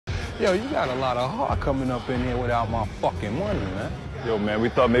Yo, you got a lot of heart coming up in here without my fucking money, man. Yo, man, we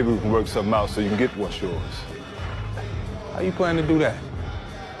thought maybe we can work something out so you can get what's yours. How you plan to do that?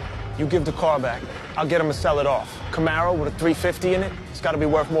 You give the car back. I'll get him to sell it off. Camaro with a 350 in it, it's got to be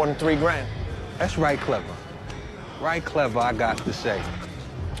worth more than $3 grand. That's right clever. Right clever, I got to say.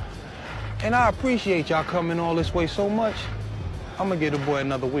 And I appreciate y'all coming all this way so much. I'm gonna give the boy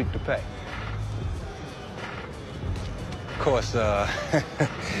another week to pay. Of course, that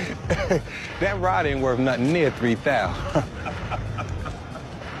ride ain't worth nothing near 3,000.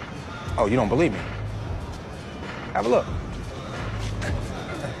 Oh, you don't believe me? Have a look.